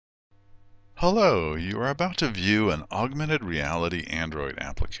Hello, you are about to view an augmented reality Android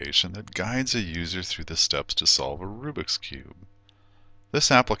application that guides a user through the steps to solve a Rubik's Cube.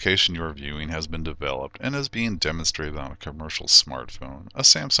 This application you are viewing has been developed and is being demonstrated on a commercial smartphone, a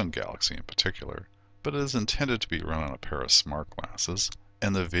Samsung Galaxy in particular, but it is intended to be run on a pair of smart glasses,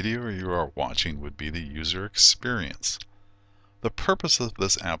 and the video you are watching would be the user experience. The purpose of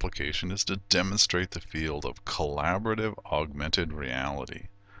this application is to demonstrate the field of collaborative augmented reality.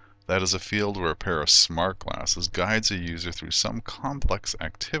 That is a field where a pair of smart glasses guides a user through some complex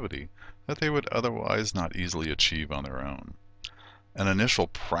activity that they would otherwise not easily achieve on their own. An initial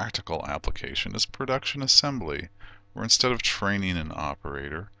practical application is production assembly, where instead of training an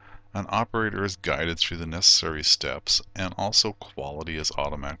operator is guided through the necessary steps and also quality is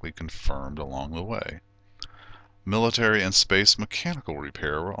automatically confirmed along the way. Military and space mechanical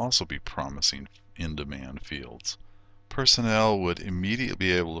repair will also be promising in-demand fields. Personnel would immediately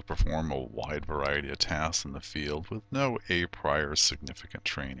be able to perform a wide variety of tasks in the field with no prior significant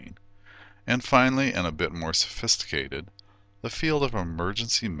training. And finally, and a bit more sophisticated, the field of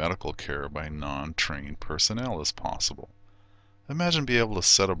emergency medical care by non-trained personnel is possible. Imagine being able to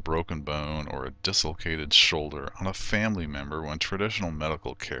set a broken bone or a dislocated shoulder on a family member when traditional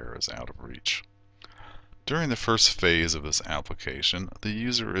medical care is out of reach. During the first phase of this application, the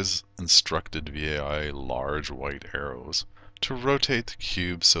user is instructed via large white arrows to rotate the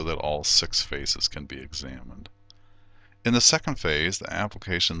cube so that all 6 faces can be examined. In the second phase, the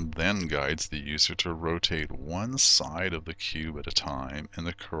application then guides the user to rotate one side of the cube at a time in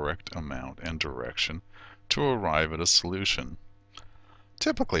the correct amount and direction to arrive at a solution.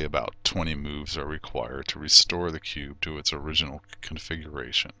 Typically about 20 moves are required to restore the cube to its original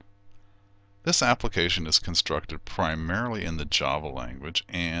configuration. This application is constructed primarily in the Java language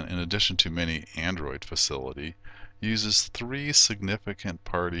and, in addition to many Android facility, uses 3 significant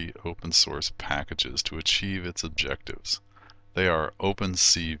party open source packages to achieve its objectives. They are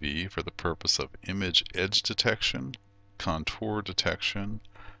OpenCV for the purpose of image edge detection, contour detection,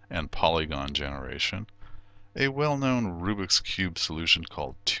 and polygon generation, a well-known Rubik's Cube solution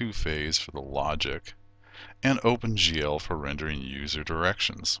called two-phase for the logic, and OpenGL for rendering user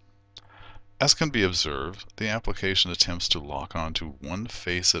directions. As can be observed, the application attempts to lock onto one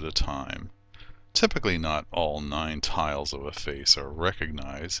face at a time. Typically not all 9 tiles of a face are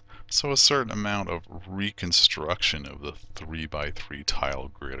recognized, so a certain amount of reconstruction of the 3x3 tile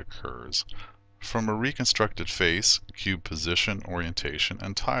grid occurs. From a reconstructed face, cube position, orientation,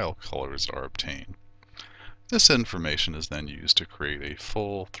 and tile colors are obtained. This information is then used to create a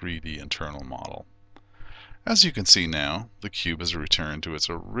full 3D internal model. As you can see now, the cube has returned to its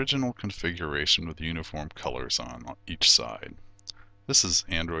original configuration with uniform colors on each side. This is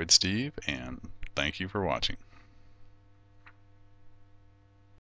Android Steve, and thank you for watching.